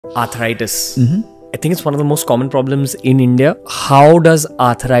Arthritis. I think it's one of the most common problems in India. How does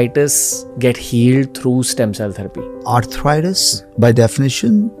arthritis get healed through stem cell therapy? Arthritis, by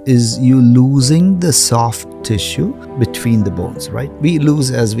definition, is you losing the soft tissue between the bones, right? We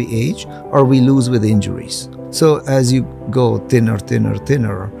lose as we age, or we lose with injuries. So as you go thinner,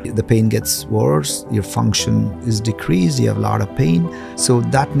 the pain gets worse, your function is decreased, you have a lot of pain. So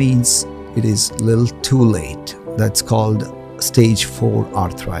that means it is a little too late. That's called stage 4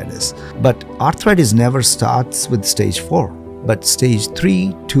 arthritis. But arthritis never starts with stage 4. But stage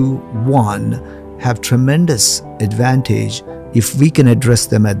 3 to 1 have tremendous advantage if we can address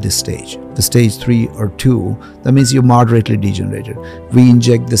them at this stage. The stage 3 or 2, that means you're moderately degenerated. We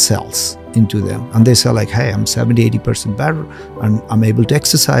inject the cells into them and they say like, hey, I'm 70-80% better and I'm able to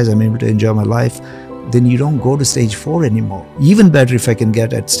exercise, I'm able to enjoy my life. Then you don't go to stage 4 anymore. Even better if I can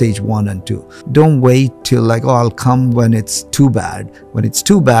get at stage 1 and 2. Don't wait till like, oh, I'll come when it's too bad. When it's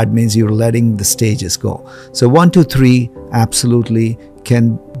too bad means you're letting the stages go. So 1, 2, 3 absolutely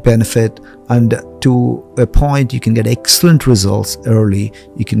can benefit, and to a point you can get excellent results early.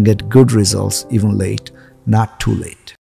 You can get good results even late, not too late.